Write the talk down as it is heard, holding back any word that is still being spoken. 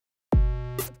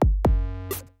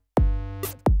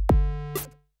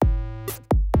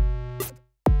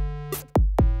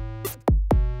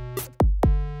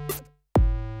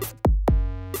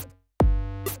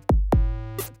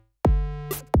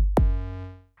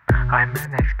I'm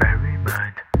an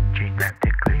experiment,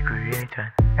 genetically created,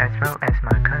 as well as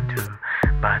my country.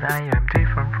 But I am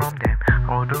different from them,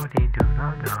 although they do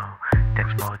not know.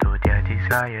 Thanks more to their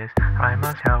desires, I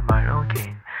must have my own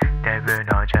king. They will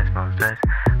not just monsters.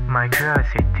 My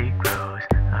curiosity grows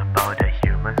about the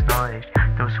human's knowledge.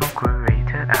 Those who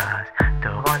created us,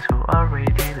 the ones who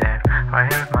already left. I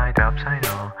have my doubts, I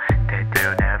know that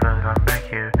they'll never come back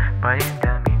here. But in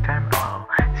the meantime, I'll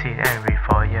sit and read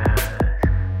for years.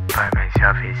 By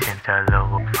myself, it seems the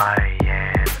low of I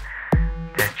am.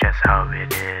 That's just how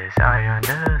it is, I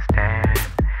understand.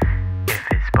 If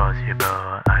it's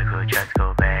possible, I could just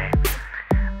go back.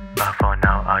 But for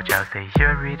now, I'll just stay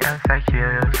here, read and I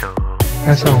hear so.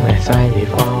 As long as I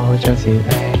live on, just sit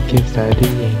and keep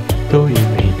studying. Though it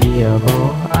may be a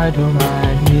bore, I don't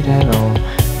mind it at all.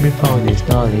 Before this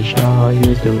knowledge, I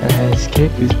used to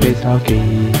escape this place, I'll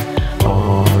keep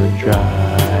on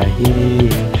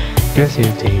trying. Guess you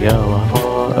take a while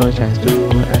for a chance to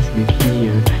escape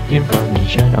here.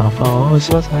 Information of all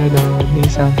sorts, I don't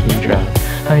need something trust.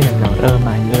 I am not a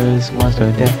mindless monster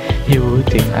that you would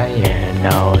think I am.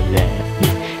 Now let me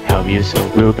help you, so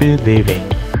we'll be living.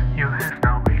 You have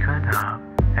now waken up,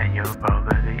 and you're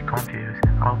probably confused.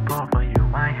 I'll offer you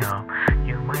my help,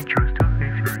 you might choose to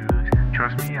refuse.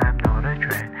 Trust me, I'm not a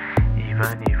threat,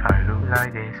 even if I look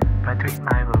like this. But take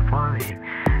my word for it,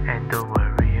 and don't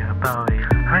worry about it.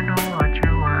 I know what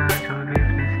you want to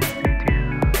live this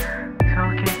institute, so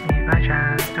give me a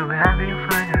chance to have you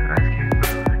find an escape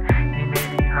route. It may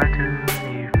be hard to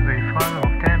live with all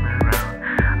of them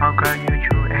around. I'll guide you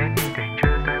through any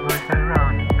dangers that was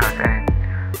around us,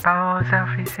 and by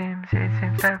ourselves it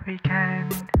seems that we can.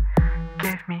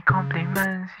 Give me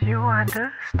compliments, you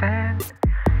understand.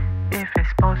 If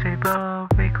it's possible,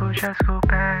 we could just go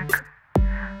back.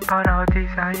 But our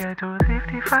desire to live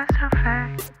defies the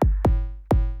fact.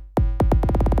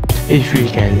 If we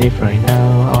can live right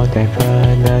now, I'll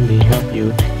definitely help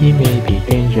you. It may be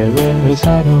dangerous,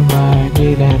 I don't mind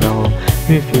it at all.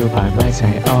 With you by my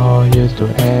side, I'll use to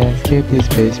escape this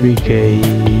place. We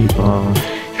keep on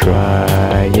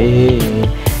trying.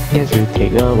 Yes, we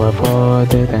take a while for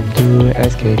the time to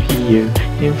escape here.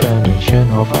 Information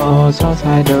of all sorts,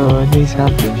 I don't need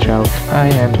something shout. I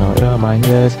am not a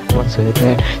mindless monster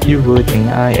that you would think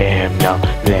I am. Now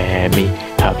let me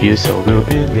help you, so we'll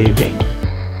be living.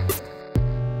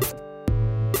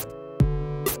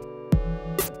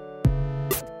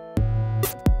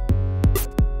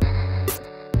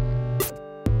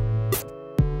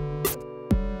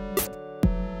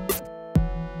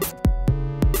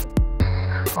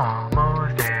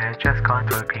 Almost there, just got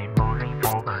to keep moving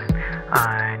forward.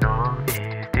 I know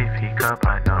it's difficult,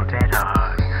 but not that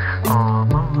hard.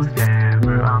 Almost there,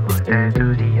 we're almost there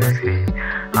to the exit.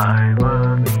 I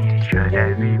will make sure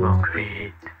that we won't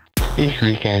quit. If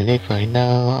we can live right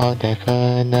now, I'll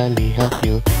definitely help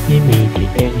you. It may be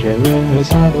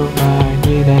dangerous, I don't mind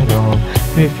it at all.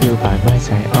 With you by my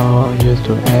side, I'll use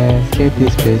to escape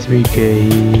this place. We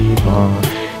keep on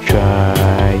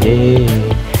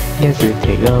trying. Yes, we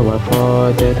take a while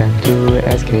for the time to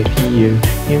escape here.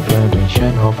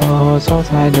 Information of all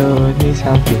sorts, I don't need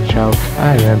something shout.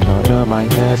 I am not a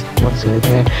mindless monster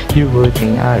that you would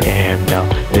think I am. Now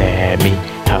let me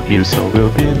help you, so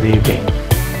we'll be living.